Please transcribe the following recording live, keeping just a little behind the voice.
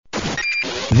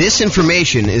This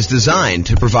information is designed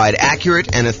to provide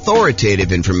accurate and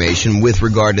authoritative information with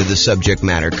regard to the subject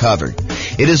matter covered.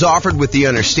 It is offered with the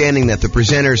understanding that the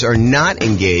presenters are not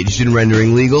engaged in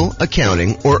rendering legal,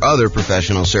 accounting, or other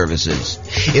professional services.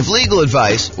 If legal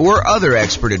advice or other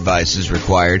expert advice is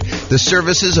required, the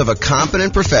services of a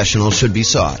competent professional should be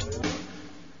sought.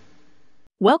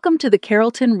 Welcome to the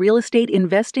Carrollton Real Estate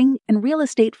Investing and Real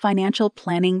Estate Financial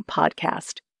Planning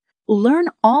Podcast. Learn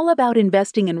all about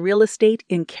investing in real estate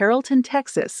in Carrollton,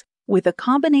 Texas, with a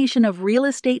combination of real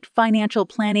estate financial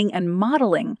planning and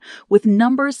modeling with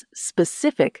numbers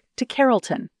specific to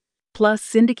Carrollton, plus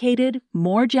syndicated,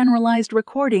 more generalized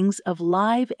recordings of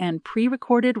live and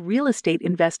pre-recorded real estate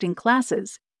investing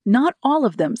classes, not all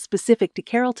of them specific to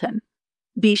Carrollton.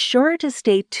 Be sure to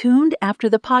stay tuned after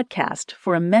the podcast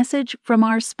for a message from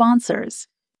our sponsors.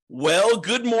 Well,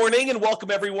 good morning and welcome,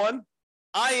 everyone.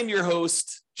 I am your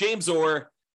host, James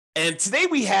Orr, and today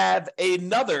we have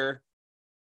another,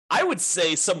 I would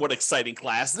say, somewhat exciting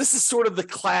class. This is sort of the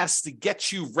class to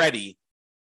get you ready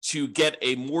to get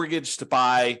a mortgage to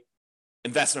buy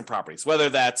investment properties, whether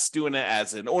that's doing it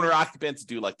as an owner-occupant to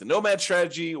do like the nomad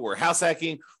strategy or house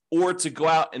hacking, or to go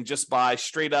out and just buy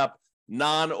straight up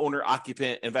non-owner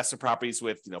occupant investment properties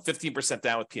with 15%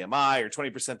 down with PMI, or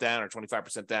 20% down, or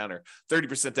 25% down, or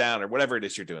 30% down, or whatever it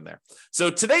is you're doing there. So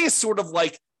today is sort of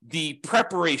like the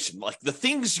preparation, like the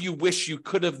things you wish you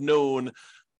could have known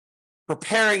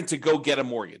preparing to go get a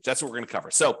mortgage. That's what we're going to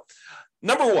cover. So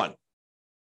number one,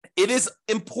 it is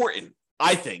important,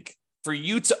 I think, for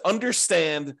you to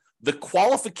understand the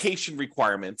qualification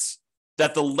requirements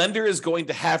that the lender is going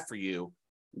to have for you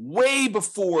way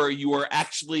before you are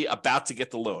actually about to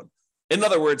get the loan. In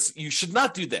other words, you should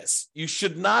not do this. You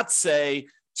should not say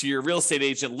to your real estate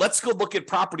agent, let's go look at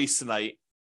properties tonight,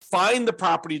 find the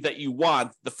property that you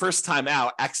want the first time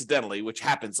out accidentally, which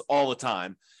happens all the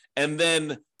time, and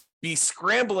then be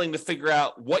scrambling to figure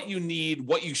out what you need,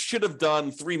 what you should have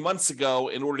done 3 months ago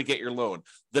in order to get your loan.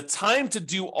 The time to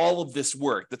do all of this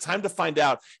work, the time to find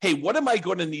out, hey, what am I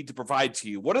going to need to provide to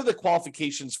you? What are the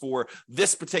qualifications for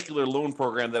this particular loan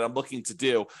program that I'm looking to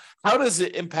do? How does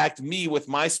it impact me with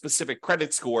my specific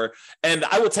credit score? And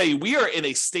I will tell you, we are in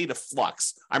a state of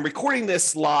flux. I'm recording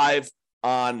this live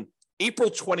on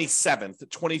April 27th,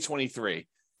 2023.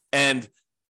 And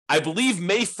I believe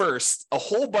May 1st, a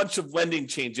whole bunch of lending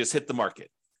changes hit the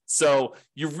market. So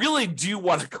you really do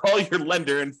want to call your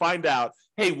lender and find out,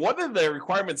 hey, what are the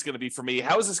requirements going to be for me?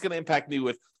 How is this going to impact me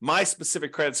with my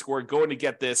specific credit score going to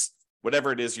get this,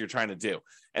 whatever it is you're trying to do?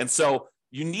 And so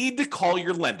you need to call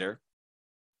your lender.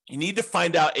 You need to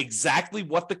find out exactly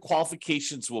what the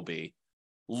qualifications will be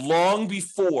long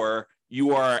before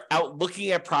you are out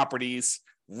looking at properties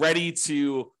ready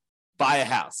to buy a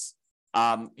house.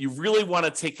 You really want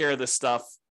to take care of this stuff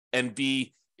and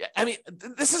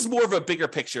this is more of a bigger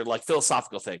picture, like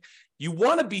philosophical thing. You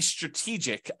want to be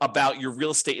strategic about your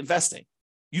real estate investing.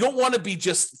 You don't want to be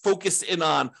just focused in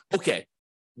on, okay,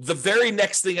 the very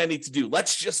next thing I need to do,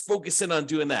 let's just focus in on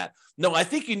doing that. No, I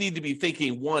think you need to be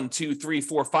thinking 1, 2, 3,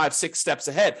 4, 5, 6 steps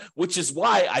ahead, which is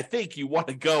why I think you want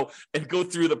to go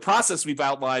through the process we've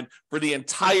outlined for the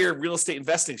entire real estate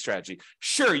investing strategy.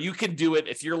 Sure, you can do it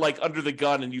if you're like under the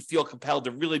gun and you feel compelled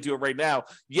to really do it right now.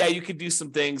 Yeah, you can do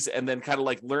some things and then kind of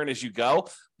like learn as you go.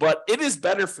 But it is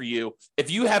better for you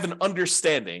if you have an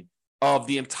understanding of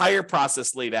the entire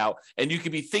process laid out and you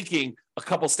can be thinking a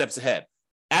couple steps ahead.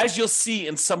 As you'll see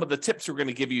in some of the tips we're going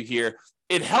to give you here,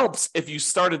 it helps if you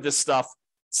started this stuff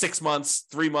 6 months,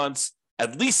 3 months,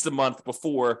 at least a month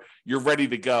before you're ready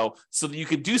to go, so that you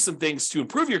can do some things to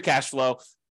improve your cash flow,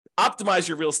 optimize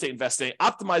your real estate investing,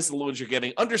 optimize the loans you're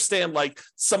getting, understand like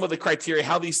some of the criteria,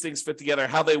 how these things fit together,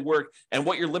 how they work, and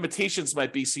what your limitations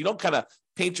might be, so you don't kind of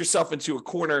paint yourself into a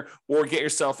corner or get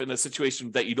yourself in a situation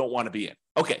that you don't want to be in.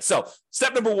 Okay, so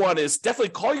step number one is definitely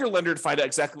call your lender to find out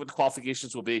exactly what the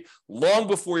qualifications will be long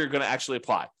before you're going to actually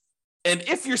apply. And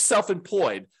if you're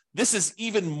self-employed, this is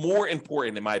even more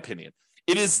important, in my opinion.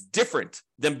 It is different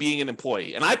than being an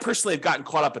employee. And I personally have gotten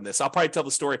caught up in this. I'll probably tell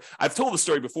the story. I've told the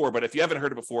story before, but if you haven't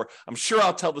heard it before, I'm sure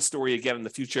I'll tell the story again in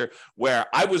the future, where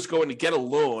I was going to get a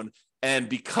loan. And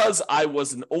because I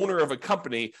was an owner of a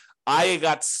company, I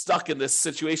got stuck in this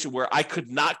situation where I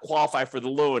could not qualify for the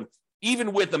loan,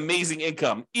 even with amazing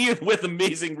income, even with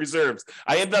amazing reserves.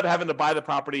 I ended up having to buy the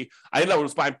property. I ended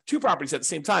up buying 2 properties at the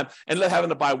same time, and ended up having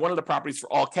to buy one of the properties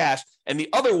for all cash. And the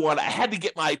other one, I had to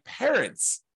get my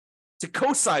parents to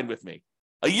co-sign with me.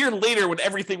 A year later, when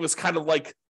everything was kind of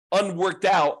like unworked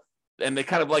out and they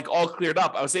kind of like all cleared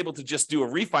up, I was able to just do a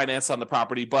refinance on the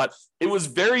property. But it was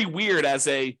very weird as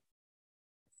a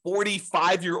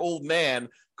 45-year-old man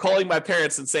calling my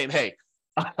parents and saying, hey,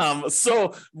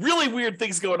 So really weird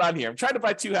things going on here. I'm trying to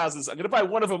buy 2 houses. I'm going to buy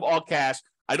one of them all cash.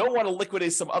 I don't want to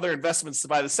liquidate some other investments to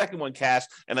buy the second one cash,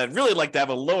 and I'd really like to have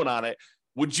a loan on it.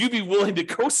 Would you be willing to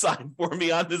co-sign for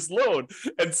me on this loan?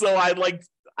 And so I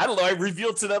don't know, I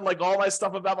revealed to them like all my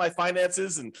stuff about my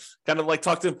finances and kind of like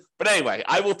talk to them. But anyway,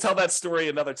 I will tell that story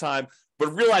another time.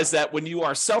 But realize that when you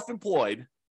are self-employed,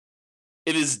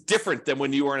 it is different than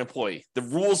when you are an employee. The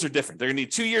rules are different. They're going to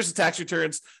need 2 years of tax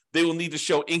returns. They will need to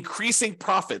show increasing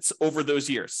profits over those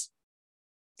years.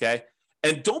 Okay.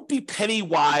 And don't be penny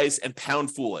wise and pound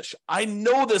foolish. I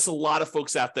know there's a lot of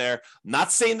folks out there, I'm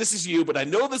not saying this is you, but I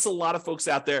know there's a lot of folks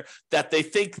out there that they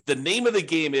think the name of the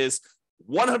game is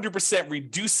 100%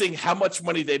 reducing how much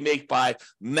money they make by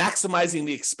maximizing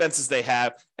the expenses they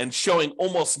have and showing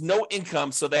almost no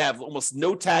income, so they have almost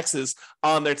no taxes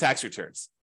on their tax returns.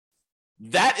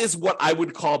 That is what I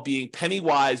would call being penny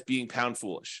wise, being pound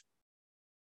foolish.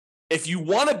 If you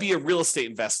want to be a real estate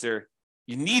investor,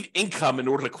 you need income in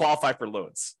order to qualify for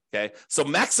loans, okay? So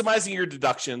maximizing your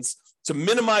deductions to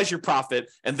minimize your profit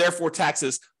and therefore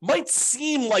taxes might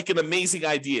seem like an amazing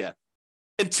idea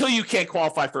until you can't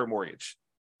qualify for a mortgage.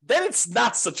 Then it's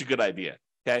not such a good idea,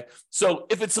 okay? So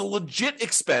if it's a legit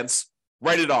expense,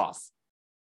 write it off.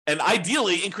 And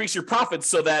ideally, increase your profits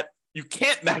so that you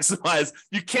can't maximize,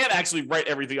 you can't actually write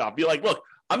everything off. Be like, look,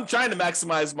 I'm trying to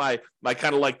maximize my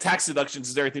kind of like tax deductions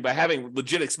and everything by having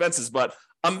legit expenses, but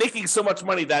I'm making so much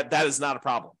money that that is not a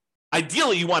problem.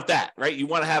 Ideally, you want that, right? You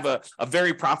want to have a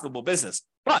very profitable business,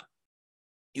 but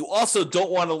you also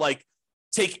don't want to like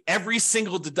take every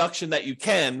single deduction that you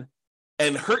can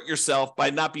and hurt yourself by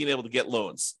not being able to get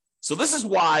loans. So this is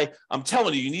why I'm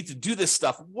telling you, you need to do this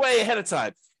stuff way ahead of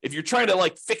time. If you're trying to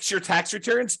like fix your tax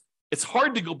returns, it's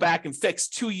hard to go back and fix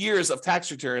 2 years of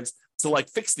tax returns to like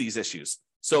fix these issues.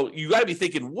 So you got to be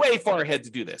thinking way far ahead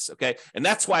to do this, okay? And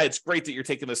that's why it's great that you're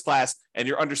taking this class and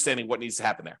you're understanding what needs to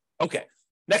happen there. Okay,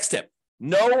 next tip,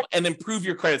 know and improve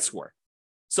your credit score.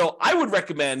 So I would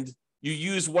recommend you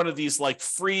use one of these like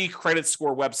free credit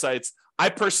score websites. I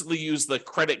personally use the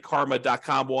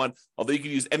creditkarma.com one, although you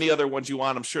can use any other ones you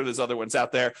want. I'm sure there's other ones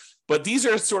out there, but these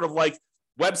are sort of like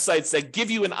websites that give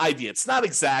you an idea. It's not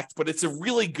exact, but it's a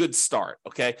really good start,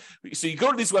 okay? So you go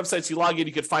to these websites, you log in,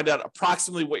 you can find out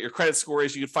approximately what your credit score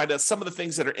is. You can find out some of the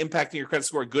things that are impacting your credit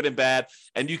score, good and bad,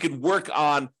 and you can work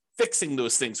on fixing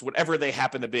those things, whatever they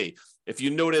happen to be. If you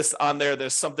notice on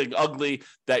there's something ugly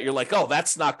that you're like, oh,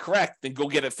 that's not correct, then go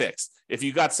get it fixed. If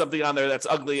you got something on there that's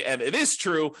ugly and it is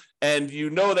true, and you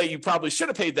know that you probably should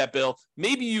have paid that bill,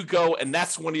 maybe you go and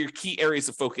that's one of your key areas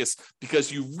of focus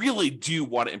because you really do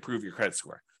want to improve your credit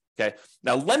score. Okay.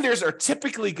 Now, lenders are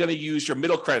typically going to use your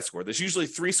middle credit score. There's usually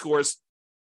 3 scores.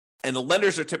 And the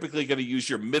lenders are typically going to use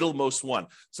your middlemost one.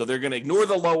 So they're going to ignore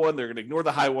the low one, they're going to ignore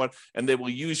the high one, and they will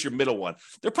use your middle one.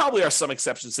 There probably are some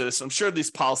exceptions to this. I'm sure these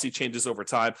policy changes over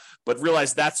time, but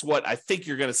realize that's what I think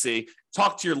you're going to see.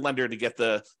 Talk to your lender to get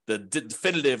the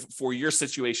definitive for your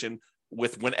situation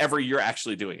with whenever you're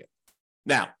actually doing it.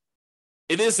 Now,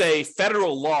 it is a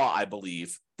federal law, I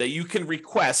believe, that you can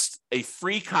request a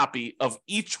free copy of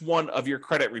each one of your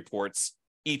credit reports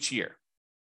each year.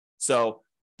 So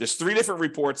there's 3 different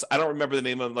reports. I don't remember the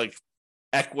name of them, like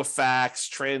Equifax,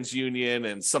 TransUnion,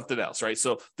 and something else, right?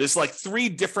 So there's like 3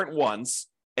 different ones,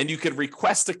 and you can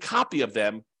request a copy of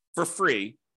them for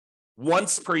free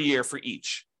once per year for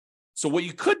each. So what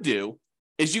you could do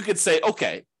is you could say,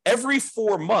 okay, every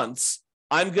 4 months,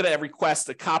 I'm going to request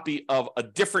a copy of a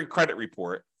different credit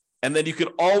report, and then you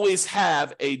could always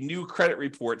have a new credit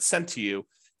report sent to you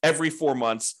every 4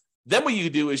 months. Then what you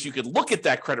do is you could look at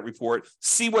that credit report,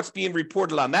 see what's being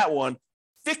reported on that one,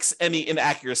 fix any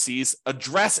inaccuracies,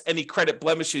 address any credit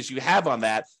blemishes you have on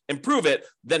that, improve it.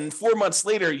 Then 4 months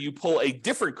later, you pull a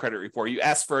different credit report. You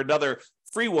ask for another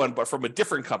free one, but from a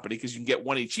different company because you can get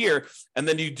one each year. And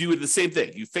then you do the same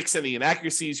thing. You fix any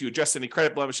inaccuracies, you address any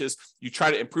credit blemishes, you try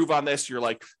to improve on this. You're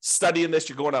like studying this,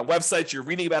 you're going on websites, you're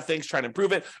reading about things, trying to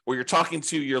improve it, or you're talking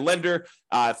to your lender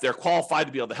if they're qualified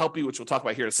to be able to help you, which we'll talk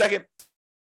about here in a second.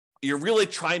 You're really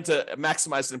trying to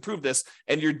maximize and improve this,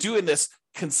 and you're doing this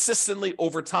consistently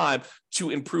over time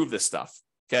to improve this stuff,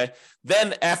 okay?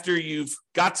 Then after you've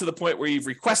got to the point where you've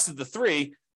requested the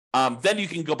 3, then you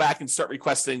can go back and start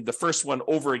requesting the first one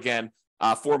over again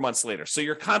 4 months later. So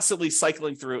you're constantly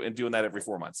cycling through and doing that every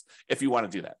 4 months if you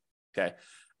want to do that, okay?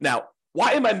 Now,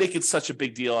 why am I making such a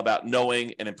big deal about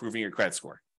knowing and improving your credit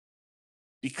score?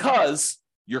 Because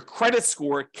your credit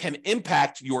score can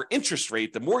impact your interest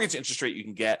rate, the mortgage interest rate you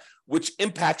can get, which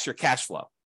impacts your cash flow.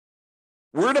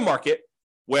 We're in a market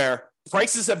where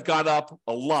prices have gone up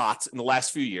a lot in the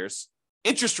last few years.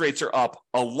 Interest rates are up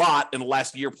a lot in the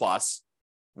last year plus.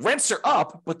 Rents are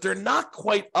up, but they're not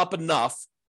quite up enough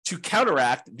to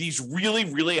counteract these really,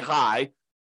 really high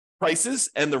prices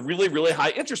and the really, really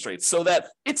high interest rates, so that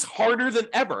it's harder than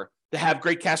ever to have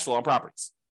great cash flow on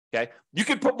properties. Okay. You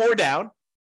can put more down,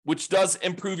 which does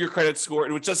improve your credit score,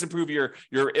 and which does improve your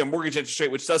mortgage interest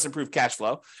rate, which does improve cash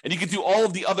flow. And you can do all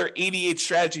of the other 88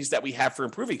 strategies that we have for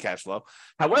improving cash flow.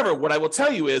 However, what I will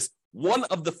tell you is one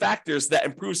of the factors that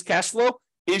improves cash flow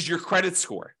is your credit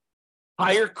score.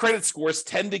 Higher credit scores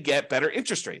tend to get better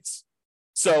interest rates.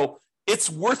 So it's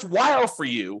worthwhile for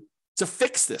you to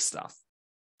fix this stuff,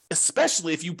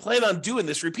 especially if you plan on doing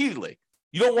this repeatedly.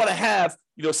 You don't want to have,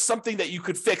 something that you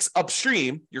could fix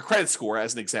upstream, your credit score,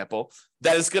 as an example,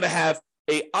 that is going to have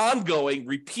an ongoing,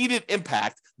 repeated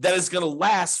impact that is going to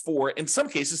last for, in some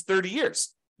cases, 30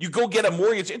 years. You go get a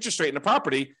mortgage interest rate in a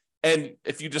property, and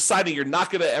if you decide you're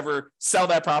not going to ever sell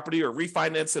that property or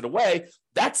refinance it away,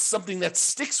 that's something that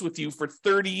sticks with you for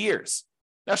 30 years.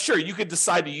 Now, sure, you could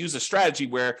decide to use a strategy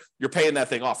where you're paying that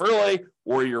thing off early,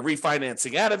 or you're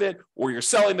refinancing out of it, or you're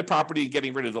selling the property and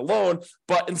getting rid of the loan.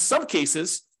 But in some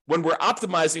cases, when we're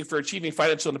optimizing for achieving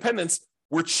financial independence,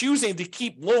 we're choosing to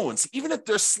keep loans, even if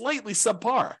they're slightly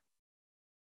subpar.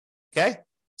 Okay?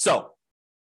 So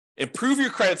improve your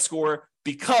credit score,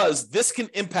 because this can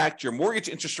impact your mortgage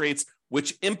interest rates,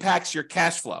 which impacts your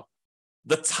cash flow.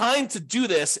 The time to do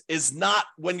this is not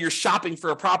when you're shopping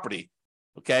for a property.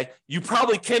 Okay, you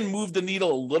probably can move the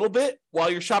needle a little bit while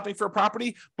you're shopping for a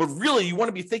property, but really you want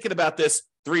to be thinking about this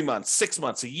 3 months, 6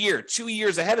 months, a year, 2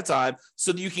 years ahead of time,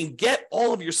 so that you can get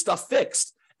all of your stuff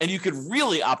fixed and you can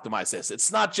really optimize this. It's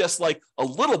not just like a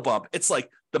little bump, it's like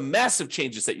the massive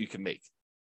changes that you can make.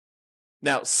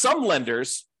 Now, some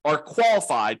lenders are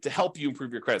qualified to help you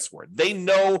improve your credit score. They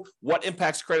know what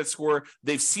impacts credit score.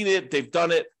 They've seen it, they've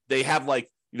done it. They have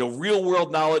real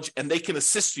world knowledge, and they can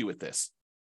assist you with this.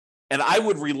 And I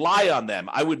would rely on them.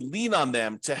 I would lean on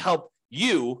them to help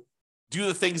you do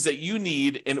the things that you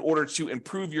need in order to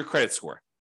improve your credit score.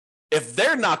 If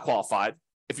they're not qualified,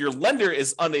 if your lender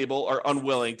is unable or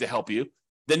unwilling to help you,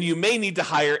 then you may need to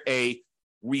hire a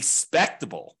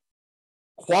respectable,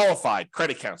 qualified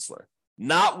credit counselor,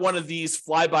 not one of these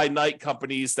fly-by-night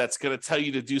companies that's going to tell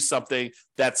you to do something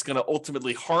that's going to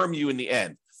ultimately harm you in the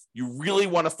end. You really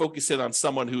want to focus in on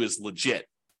someone who is legit.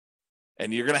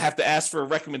 And you're going to have to ask for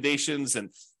recommendations and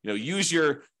use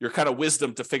your kind of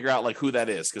wisdom to figure out who that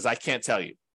is, because I can't tell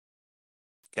you.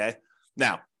 Okay.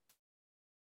 Now,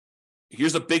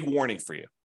 here's a big warning for you.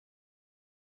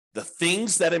 The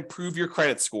things that improve your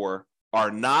credit score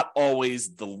are not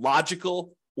always the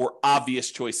logical or obvious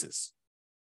choices.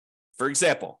 For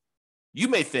example, you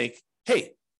may think,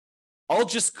 hey, I'll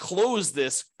just close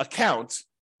this account.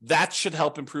 That should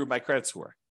help improve my credit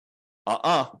score.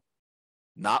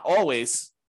 Not always.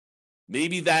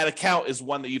 Maybe that account is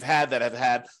one that you've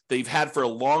had for a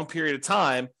long period of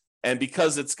time, and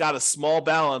because it's got a small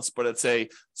balance, but it's a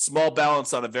small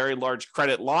balance on a very large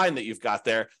credit line that you've got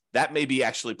there, that may be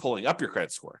actually pulling up your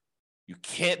credit score. You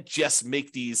can't just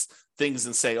make these things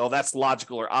and say, oh, that's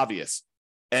logical or obvious.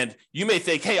 And you may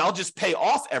think, hey, I'll just pay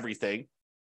off everything.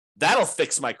 That'll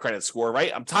fix my credit score,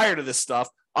 right? I'm tired of this stuff.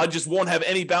 I just won't have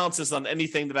any balances on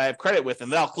anything that I have credit with,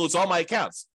 and then I'll close all my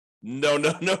accounts. No.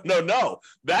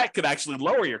 That could actually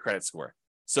lower your credit score.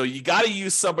 So you got to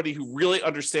use somebody who really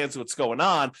understands what's going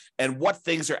on and what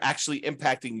things are actually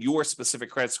impacting your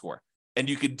specific credit score. And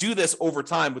you could do this over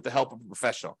time with the help of a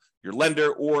professional, your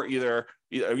lender, or either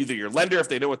your lender if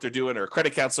they know what they're doing, or a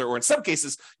credit counselor, or in some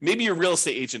cases, maybe your real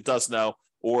estate agent does know,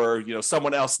 or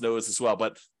someone else knows as well.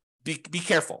 But be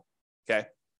careful. Okay.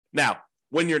 Now,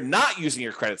 when you're not using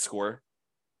your credit score,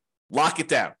 lock it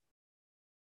down.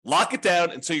 Lock it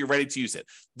down until you're ready to use it.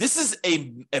 This is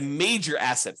a major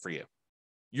asset for you.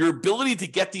 Your ability to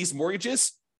get these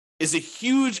mortgages is a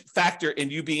huge factor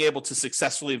in you being able to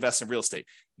successfully invest in real estate.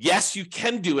 Yes, you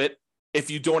can do it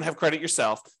if you don't have credit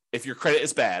yourself, if your credit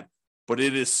is bad, but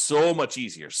it is so much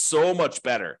easier, so much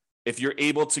better if you're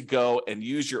able to go and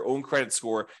use your own credit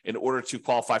score in order to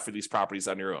qualify for these properties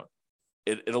on your own.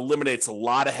 It eliminates a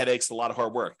lot of headaches, a lot of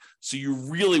hard work. So you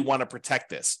really want to protect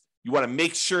this. You want to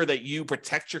make sure that you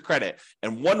protect your credit.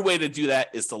 And one way to do that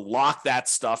is to lock that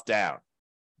stuff down.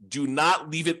 Do not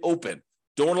leave it open.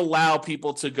 Don't allow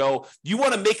people to go. You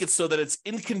want to make it so that it's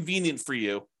inconvenient for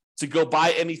you to go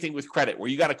buy anything with credit, where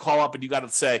you got to call up and you got to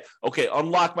say, okay,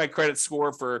 unlock my credit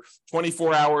score for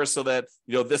 24 hours so that,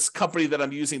 this company that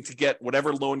I'm using to get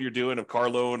whatever loan you're doing, a car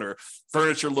loan or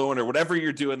furniture loan or whatever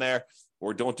you're doing there,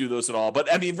 or don't do those at all.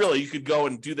 But I mean, really, you could go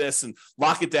and do this and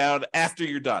lock it down after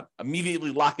you're done.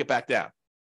 Immediately lock it back down.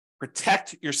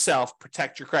 Protect yourself,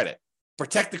 protect your credit.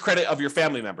 Protect the credit of your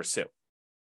family members too.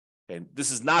 And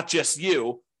this is not just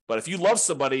you, but if you love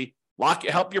somebody,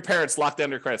 help your parents lock down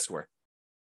their credit score,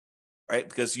 right?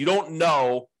 Because you don't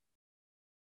know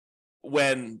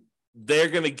when they're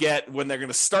going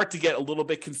to start to get a little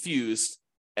bit confused,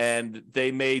 and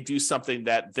they may do something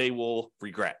that they will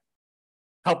regret.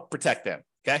 Help protect them,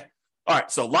 okay? All right,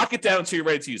 so lock it down until you're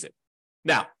ready to use it.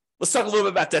 Now, let's talk a little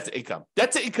bit about debt to income.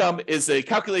 Debt to income is a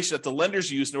calculation that the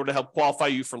lenders use in order to help qualify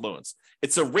you for loans.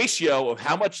 It's a ratio of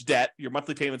how much debt, your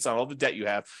monthly payments on all the debt you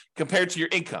have, compared to your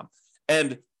income.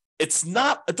 And it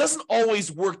doesn't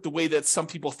always work the way that some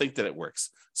people think that it works.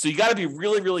 So you got to be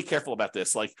really, really careful about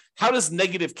this. Like, how does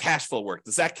negative cash flow work?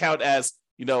 Does that count as,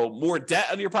 more debt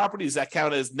on your property? Does that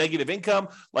count as negative income?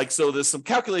 So there's some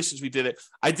calculations we did it.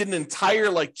 I did an entire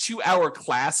 2-hour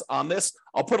class on this.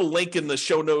 I'll put a link in the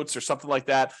show notes or something like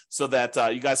that so that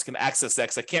you guys can access that,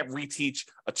 because I can't reteach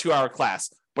a 2-hour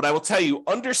class. But I will tell you,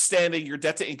 understanding your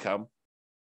debt to income,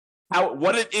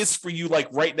 what it is for you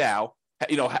right now,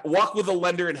 walk with a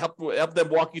lender and help them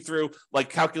walk you through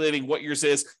calculating what yours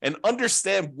is, and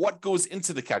understand what goes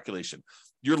into the calculation.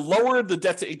 Your lower the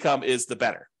debt to income is, the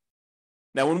better.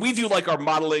 Now, when we do our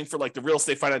modeling for the real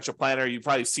estate financial planner, you've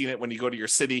probably seen it when you go to your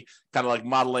city, kind of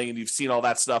modeling, and you've seen all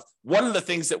that stuff. One of the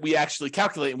things that we actually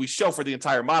calculate and we show for the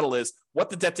entire model is what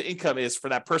the debt to income is for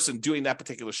that person doing that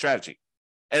particular strategy.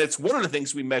 And it's one of the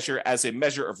things we measure as a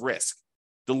measure of risk.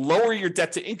 The lower your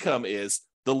debt to income is,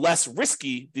 the less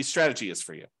risky the strategy is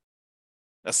for you.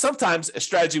 Now, sometimes a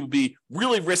strategy would be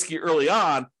really risky early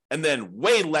on and then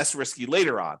way less risky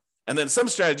later on. And then some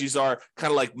strategies are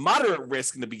kind of moderate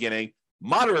risk in the beginning,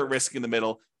 moderate risk in the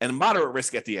middle, and moderate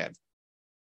risk at the end.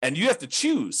 And you have to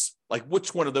choose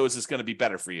which one of those is going to be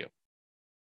better for you.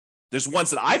 There's ones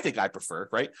that I think I prefer,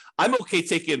 right? I'm okay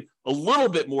taking a little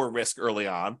bit more risk early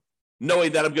on,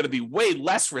 knowing that I'm going to be way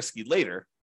less risky later.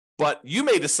 But you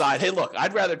may decide, hey, look,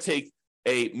 I'd rather take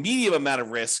a medium amount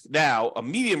of risk now, a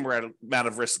medium amount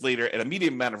of risk later, and a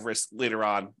medium amount of risk later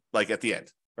on, at the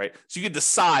end, right? So you can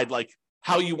decide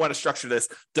how you want to structure this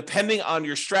depending on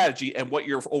your strategy and what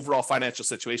your overall financial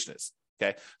situation is,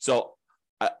 okay? So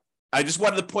I just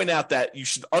wanted to point out that you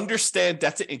should understand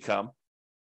debt to income,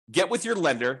 get with your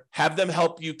lender, have them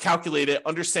help you calculate it,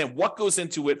 understand what goes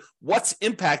into it, what's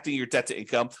impacting your debt to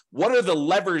income, what are the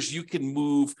levers you can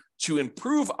move to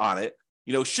improve on it.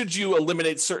 Should you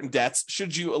eliminate certain debts?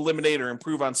 Should you eliminate or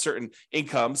improve on certain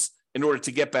incomes in order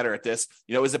to get better at this?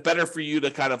 Is it better for you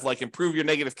to kind of improve your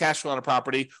negative cash flow on a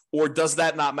property, or does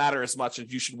that not matter as much and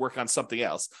you should work on something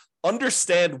else?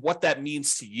 Understand what that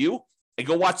means to you, and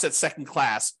go watch that second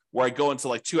class where I go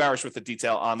into 2 hours worth of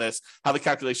detail on this, how the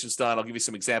calculation is done. I'll give you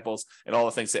some examples and all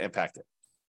the things that impact it.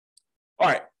 All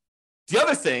right. The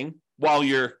other thing, while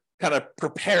you're kind of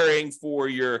preparing for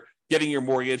getting your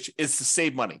mortgage, is to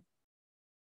save money.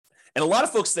 And a lot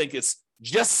of folks think it's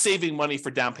just saving money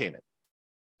for down payment.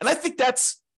 And I think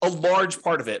that's a large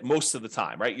part of it most of the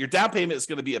time, right? Your down payment is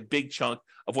going to be a big chunk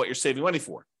of what you're saving money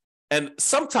for. And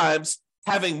sometimes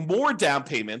having more down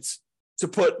payments to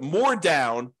put more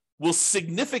down will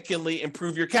significantly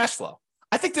improve your cash flow.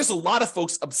 I think there's a lot of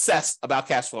folks obsessed about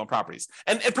cash flow on properties,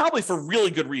 and probably for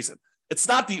really good reason. It's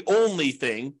not the only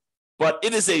thing, but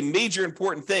it is a major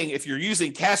important thing if you're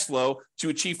using cash flow to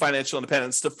achieve financial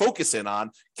independence, to focus in on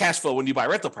cash flow when you buy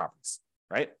rental properties,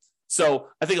 right? So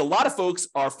I think a lot of folks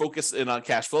are focused in on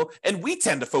cash flow, and we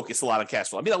tend to focus a lot on cash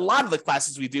flow. I mean, a lot of the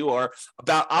classes we do are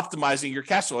about optimizing your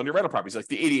cash flow on your rental properties, like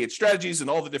the 88 strategies and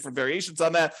all the different variations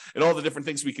on that and all the different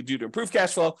things we can do to improve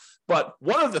cash flow. But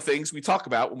one of the things we talk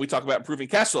about when we talk about improving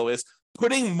cash flow is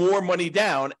putting more money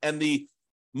down and the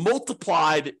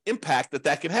multiplied impact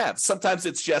that can have. Sometimes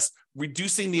it's just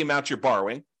reducing the amount you're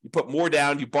borrowing. You put more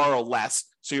down, you borrow less,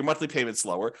 so your monthly payment's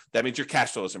lower. That means your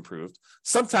cash flow is improved.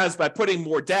 Sometimes by putting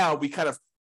more down, we kind of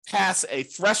pass a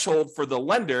threshold for the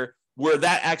lender where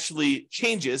that actually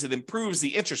changes and improves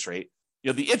the interest rate.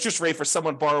 The interest rate for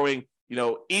someone borrowing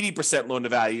 80% loan to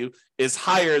value is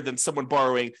higher than someone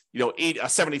borrowing, a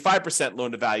 75%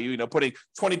 loan to value, putting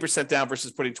 20% down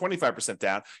versus putting 25%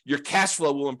 down. Your cash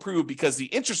flow will improve because the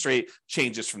interest rate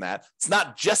changes from that. It's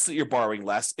not just that you're borrowing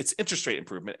less, it's interest rate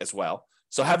improvement as well.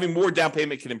 So having more down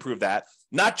payment can improve that.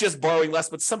 Not just borrowing less,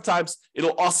 but sometimes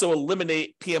it'll also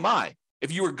eliminate PMI.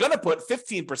 If you were going to put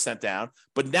 15% down,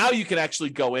 but now you can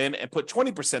actually go in and put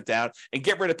 20% down and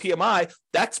get rid of PMI,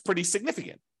 that's pretty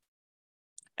significant.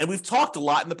 And we've talked a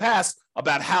lot in the past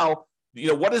about how,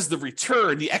 what is the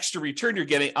return, the extra return you're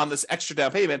getting on this extra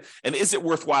down payment, and is it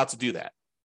worthwhile to do that?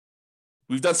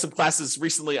 We've done some classes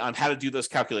recently on how to do those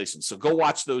calculations, so go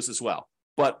watch those as well.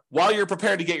 But while you're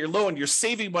preparing to get your loan, you're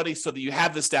saving money so that you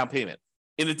have this down payment.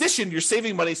 In addition, you're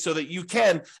saving money so that you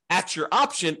can, at your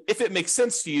option, if it makes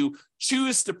sense to you,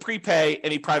 choose to prepay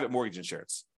any private mortgage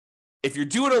insurance. If you're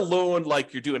doing a loan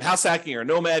like you're doing house hacking or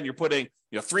Nomad, and you're putting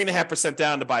 3.5%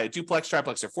 down to buy a duplex,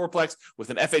 triplex, or fourplex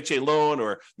with an FHA loan,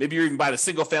 or maybe you're even buying a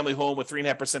single family home with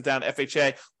 3.5% down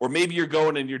FHA, or maybe you're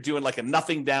going and you're doing like a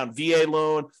nothing down VA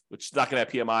loan, which is not going to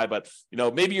have PMI, but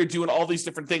maybe you're doing all these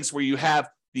different things where you have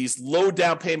these low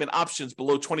down payment options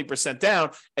below 20%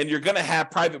 down, and you're going to have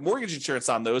private mortgage insurance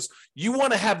on those. You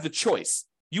want to have the choice.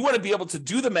 You want to be able to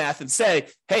do the math and say,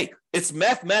 hey, it's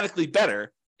mathematically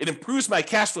better. It improves my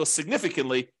cash flow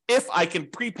significantly if I can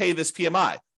prepay this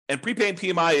PMI. And prepaying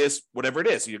PMI is whatever it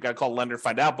is. You've got to call a lender and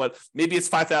find out, but maybe it's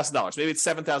 $5,000, maybe it's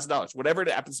 $7,000, whatever it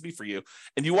happens to be for you.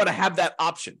 And you want to have that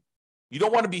option. You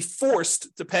don't want to be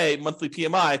forced to pay monthly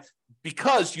PMI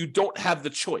because you don't have the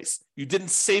choice. You didn't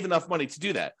save enough money to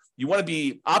do that. You want to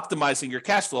be optimizing your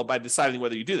cash flow by deciding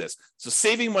whether you do this. So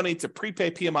saving money to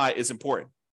prepay PMI is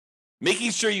important.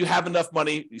 Making sure you have enough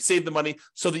money, you save the money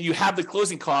so that you have the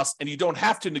closing costs and you don't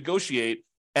have to negotiate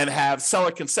and have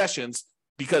seller concessions,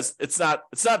 because it's not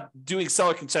doing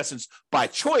seller concessions by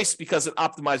choice because it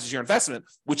optimizes your investment,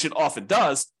 which it often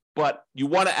does, but you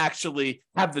want to actually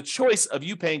have the choice of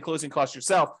you paying closing costs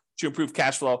yourself to improve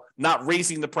cash flow, not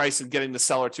raising the price and getting the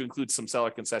seller to include some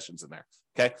seller concessions in there.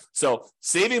 Okay, so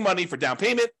saving money for down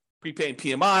payment, prepaying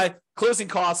PMI, closing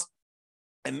costs,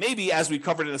 and maybe, as we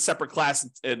covered in a separate class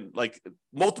and like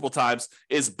multiple times,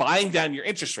 is buying down your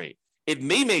interest rate. It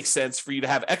may make sense for you to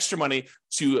have extra money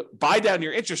to buy down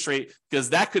your interest rate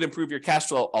because that could improve your cash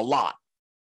flow a lot.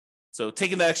 So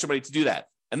taking that extra money to do that.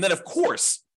 And then, of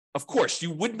course,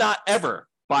 you would not ever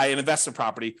buy an investment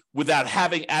property without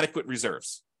having adequate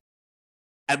reserves.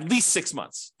 At least 6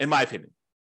 months, in my opinion.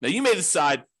 Now, you may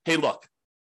decide, hey, look,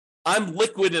 I'm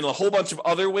liquid in a whole bunch of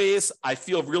other ways. I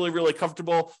feel really, really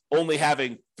comfortable only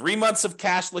having 3 months of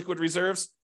cash liquid reserves.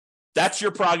 That's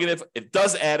your prerogative. It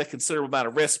does add a considerable amount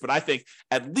of risk, but I think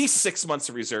at least 6 months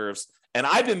of reserves. And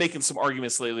I've been making some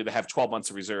arguments lately to have 12 months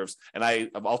of reserves. And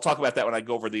I'll talk about that when I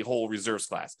go over the whole reserves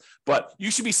class. But you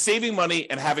should be saving money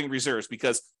and having reserves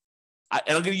because, and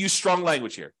I'm going to use strong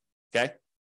language here, okay?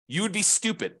 You would be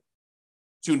stupid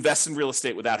to invest in real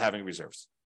estate without having reserves,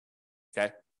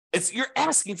 okay? You're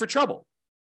asking for trouble.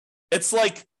 It's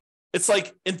like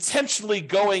intentionally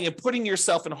going and putting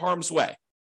yourself in harm's way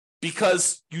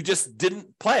because you just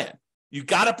didn't plan. You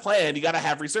got to plan. You got to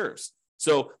have reserves.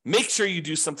 So make sure you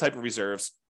do some type of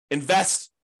reserves.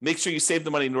 Invest. Make sure you save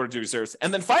the money in order to do reserves.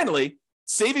 And then finally,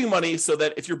 saving money so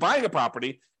that if you're buying a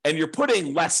property and you're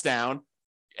putting less down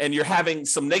and you're having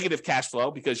some negative cash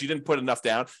flow because you didn't put enough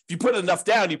down. If you put enough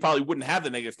down, you probably wouldn't have the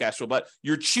negative cash flow, but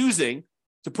you're choosing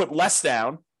to put less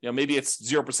down. Maybe it's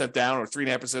 0% down or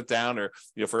 3.5% down, or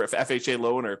for FHA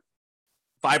loan, or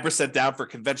 5% down for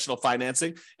conventional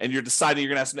financing, and you're deciding you're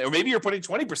going to have some, or maybe you're putting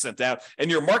 20% down, and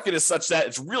your market is such that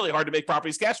it's really hard to make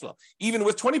properties cash flow, even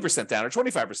with 20% down or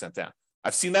 25% down.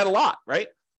 I've seen that a lot, right?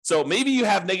 So maybe you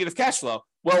have negative cash flow.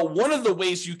 Well, one of the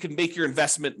ways you can make your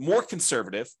investment more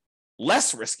conservative,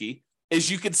 less risky,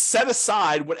 is you can set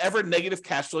aside whatever negative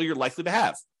cash flow you're likely to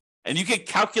have, and you can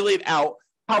calculate out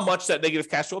how much that negative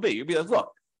cash flow will be. You'll be like,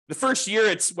 look, the first year,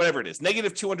 it's whatever it is,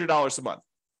 negative $200 a month.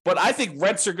 But I think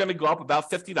rents are going to go up about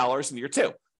 $50 in year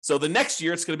two. So the next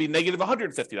year, it's going to be negative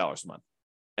 $150 a month.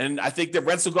 And I think the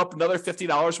rents will go up another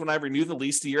 $50 when I renew the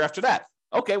lease the year after that.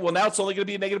 Okay, well, now it's only going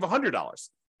to be a negative $100.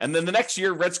 And then the next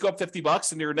year, rents go up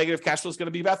 $50 and your negative cash flow is going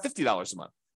to be about $50 a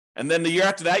month. And then the year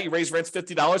after that, you raise rents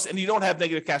 $50 and you don't have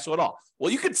negative cash flow at all.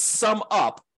 Well, you could sum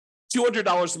up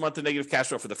 $200 a month in negative cash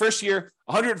flow for the first year,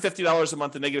 $150 a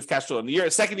month in negative cash flow in the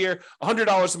second year,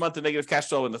 $100 a month in negative cash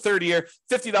flow in the third year,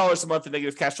 $50 a month in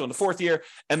negative cash flow in the fourth year,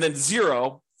 and then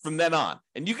zero from then on.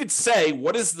 And you could say,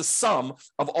 what is the sum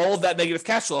of all of that negative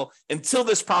cash flow until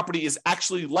this property is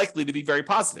actually likely to be very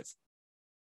positive?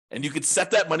 And you could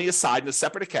set that money aside in a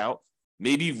separate account,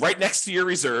 maybe right next to your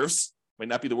reserves, might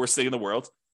not be the worst thing in the world,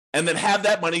 and then have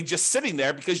that money just sitting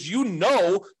there because you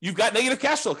know you've got negative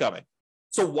cash flow coming.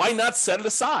 So why not set it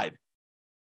aside?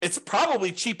 It's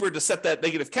probably cheaper to set that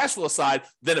negative cash flow aside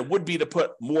than it would be to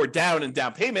put more down in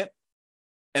down payment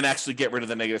and actually get rid of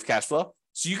the negative cash flow.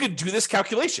 So you could do this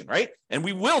calculation, right? And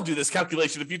we will do this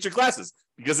calculation in future classes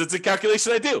because it's a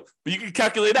calculation I do. But you can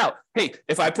calculate out, hey,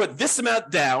 if I put this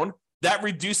amount down, that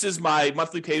reduces my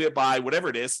monthly payment by whatever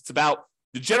it is. It's about,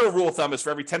 the general rule of thumb is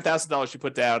for every $10,000 you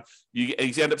put down, you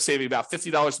end up saving about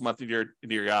 $50 a month in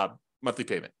your monthly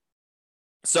payment.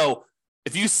 So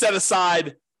if you set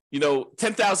aside,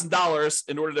 $10,000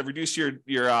 in order to reduce your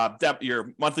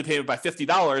monthly payment by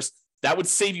 $50, that would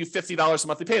save you $50 a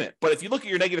monthly payment. But if you look at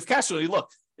your negative cash flow,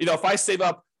 if I save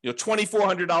up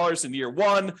 $2,400 in year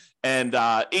one, and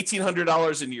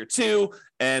 $1,800 in year two,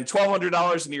 and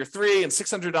 $1,200 in year three, and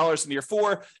 $600 in year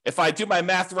four. If I do my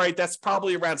math right, that's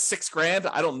probably around $6,000.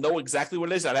 I don't know exactly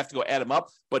what it is. I'd have to go add them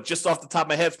up, but just off the top of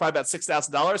my head, it's probably about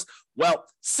 $6,000. Well,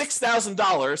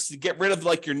 $6,000 to get rid of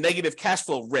like your negative cash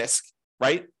flow risk,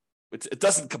 right? It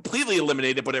doesn't completely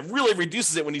eliminate it, but it really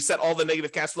reduces it when you set all the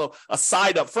negative cash flow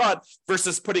aside up front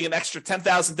versus putting an extra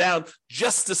 $10,000 down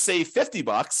just to save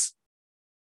 $50.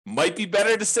 Might be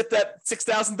better to set that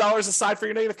 $6,000 aside for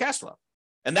your negative cash flow.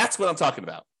 And that's what I'm talking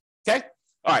about. Okay.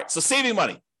 All right. So saving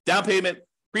money, down payment,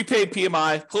 prepaid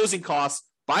PMI, closing costs,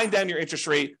 buying down your interest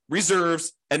rate,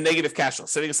 reserves, and negative cash flow,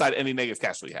 setting aside any negative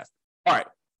cash flow you have. All right.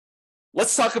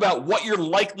 Let's talk about what you're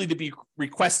likely to be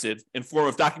requested in form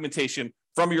of documentation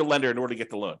from your lender in order to get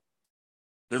the loan.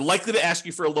 They're likely to ask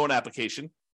you for a loan application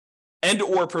and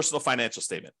or a personal financial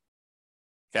statement.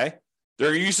 Okay.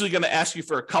 They're usually going to ask you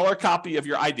for a color copy of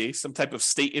your ID, some type of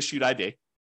state-issued ID,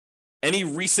 any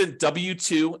recent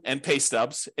W-2 and pay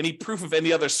stubs, any proof of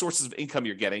any other sources of income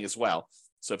you're getting as well.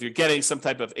 So if you're getting some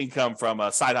type of income from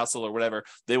a side hustle or whatever,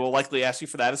 they will likely ask you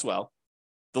for that as well.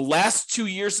 The last 2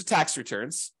 years of tax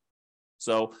returns.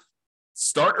 So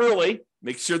start early,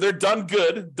 make sure they're done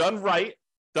good, done right,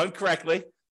 done correctly,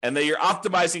 and that you're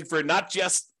optimizing for not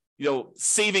just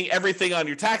saving everything on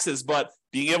your taxes, but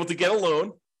being able to get a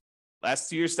loan. Last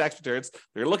 2 years tax returns,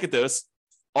 they're going to look at those.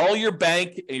 All your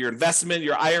bank and your investment,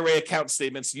 your IRA account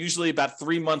statements, usually about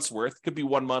 3 months worth. Could be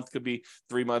 1 month, could be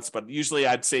 3 months, but usually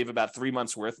I'd save about 3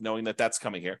 months worth, knowing that that's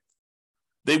coming here.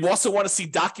 They also want to see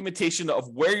documentation of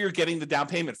where you're getting the down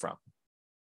payment from.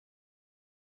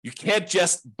 You can't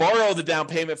just borrow the down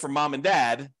payment from mom and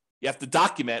dad. You have to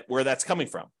document where that's coming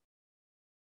from.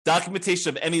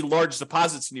 Documentation of any large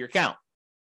deposits in your account.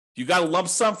 If you got a lump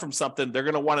sum from something, they're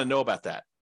going to want to know about that.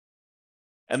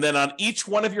 And then on each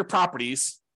one of your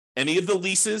properties, any of the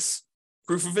leases,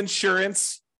 proof of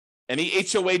insurance, any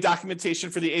HOA documentation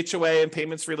for the HOA and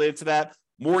payments related to that,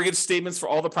 mortgage statements for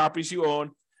all the properties you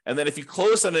own. And then if you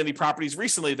closed on any properties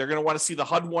recently, they're going to want to see the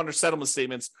HUD-1 or settlement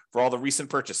statements for all the recent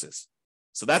purchases.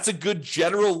 So that's a good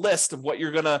general list of what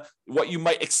you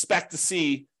might expect to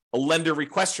see a lender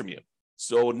request from you.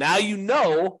 So now you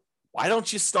know, why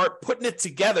don't you start putting it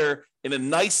together in a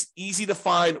nice, easy to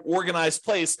find, organized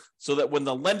place so that when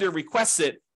the lender requests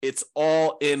it, it's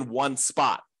all in one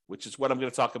spot, which is what I'm going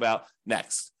to talk about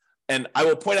next. And I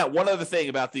will point out one other thing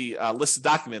about the list of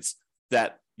documents,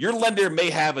 that your lender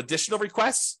may have additional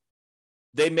requests.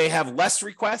 They may have less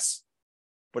requests,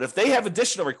 but if they have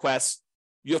additional requests,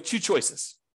 you have two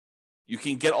choices. You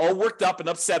can get all worked up and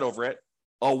upset over it.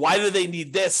 Oh, why do they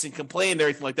need this, and complain and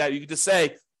everything like that? You can just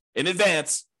say in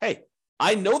advance, hey,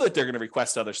 I know that they're going to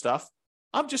request other stuff.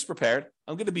 I'm just prepared.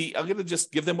 I'm going to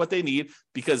just give them what they need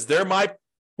because they're my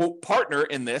partner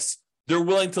in this. They're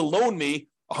willing to loan me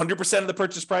 100% of the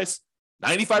purchase price,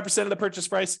 95% of the purchase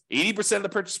price, 80% of the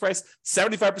purchase price,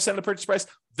 75% of the purchase price.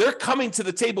 They're coming to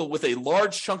the table with a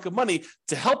large chunk of money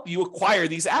to help you acquire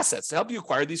these assets, to help you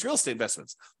acquire these real estate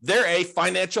investments. They're a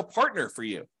financial partner for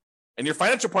you. And your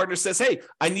financial partner says, hey,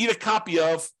 I need a copy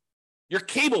of your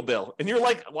cable bill. And you're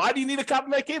like, why do you need a copy of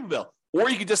my cable bill? Or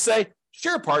you could just say,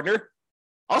 sure, partner,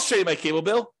 I'll show you my cable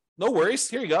bill. No worries.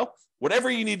 Here you go. Whatever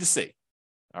you need to see.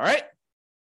 All right.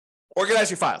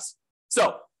 Organize your files.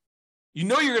 So you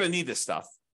know you're going to need this stuff.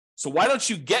 So why don't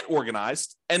you get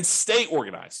organized and stay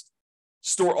organized?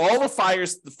 Store all the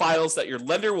files that your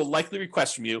lender will likely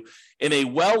request from you in a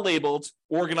well-labeled,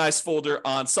 organized folder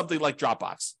on something like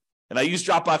Dropbox. And I use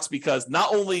Dropbox because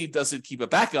not only does it keep a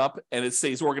backup and it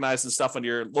stays organized and stuff on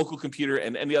your local computer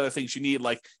and any other things you need,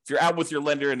 like if you're out with your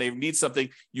lender and they need something,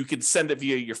 you can send it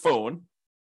via your phone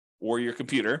or your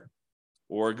computer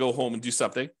or go home and do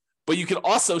something. But you can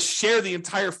also share the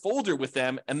entire folder with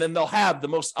them, and then they'll have the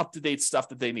most up-to-date stuff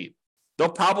that they need. They'll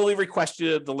probably request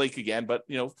you the link again, but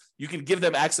you can give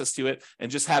them access to it and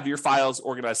just have your files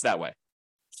organized that way.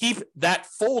 Keep that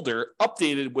folder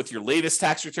updated with your latest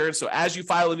tax return. So as you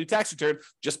file a new tax return,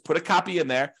 just put a copy in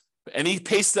there. Any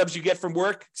pay stubs you get from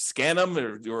work, scan them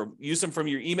or use them from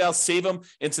your email, save them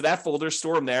into that folder,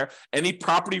 store them there. Any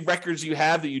property records you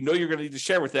have that you're going to need to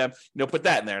share with them, put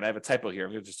that in there. And I have a typo here.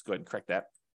 I'm going to just go ahead and correct that.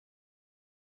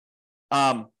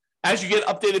 As you get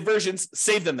updated versions,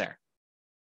 save them there.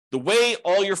 That way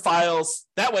all your files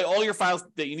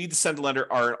that you need to send to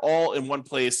lender are all in one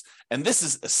place. And this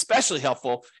is especially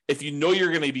helpful if you know you're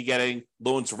going to be getting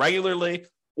loans regularly,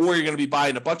 or you're going to be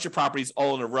buying a bunch of properties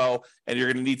all in a row, and you're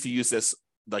going to need to use this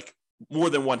like more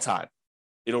than one time.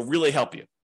 It'll really help you.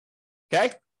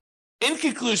 Okay? In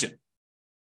conclusion,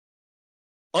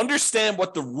 understand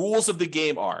what the rules of the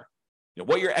game are.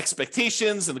 what your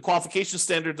expectations and the qualification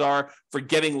standards are for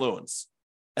getting loans.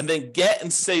 And then get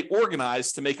and stay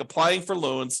organized to make applying for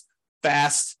loans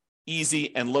fast,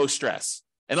 easy, and low stress.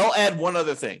 And I'll add one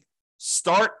other thing.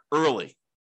 Start early.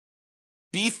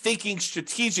 Be thinking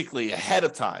strategically ahead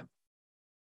of time.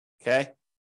 Okay?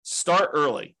 Start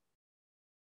early.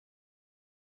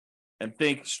 And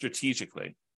think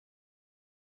strategically.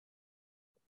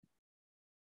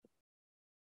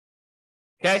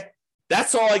 Okay?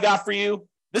 That's all I got for you.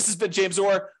 This has been James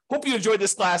Orr. Hope you enjoyed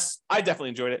this class. I definitely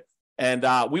enjoyed it. And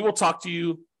we will talk to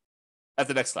you at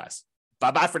the next class.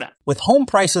 Bye-bye for now. With home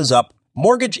prices up,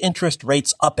 mortgage interest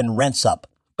rates up, and rents up,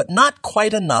 but not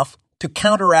quite enough to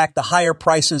counteract the higher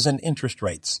prices and interest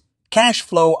rates. Cash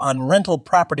flow on rental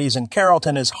properties in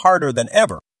Carrollton is harder than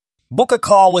ever. Book a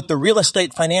call with the Real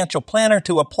Estate Financial Planner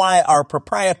to apply our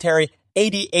proprietary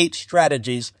 88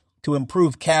 strategies to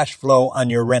improve cash flow on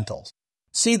your rentals.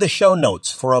 See the show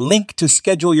notes for a link to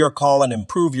schedule your call and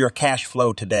improve your cash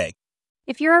flow today.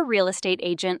 If you're a real estate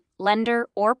agent, lender,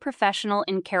 or professional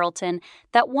in Carrollton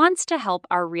that wants to help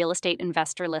our real estate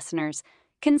investor listeners,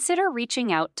 consider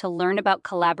reaching out to learn about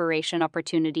collaboration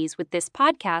opportunities with this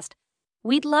podcast.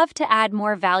 We'd love to add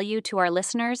more value to our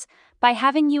listeners by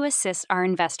having you assist our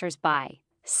investors buy,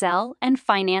 sell, and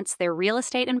finance their real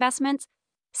estate investments.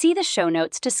 See the show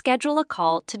notes to schedule a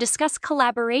call to discuss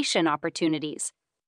collaboration opportunities.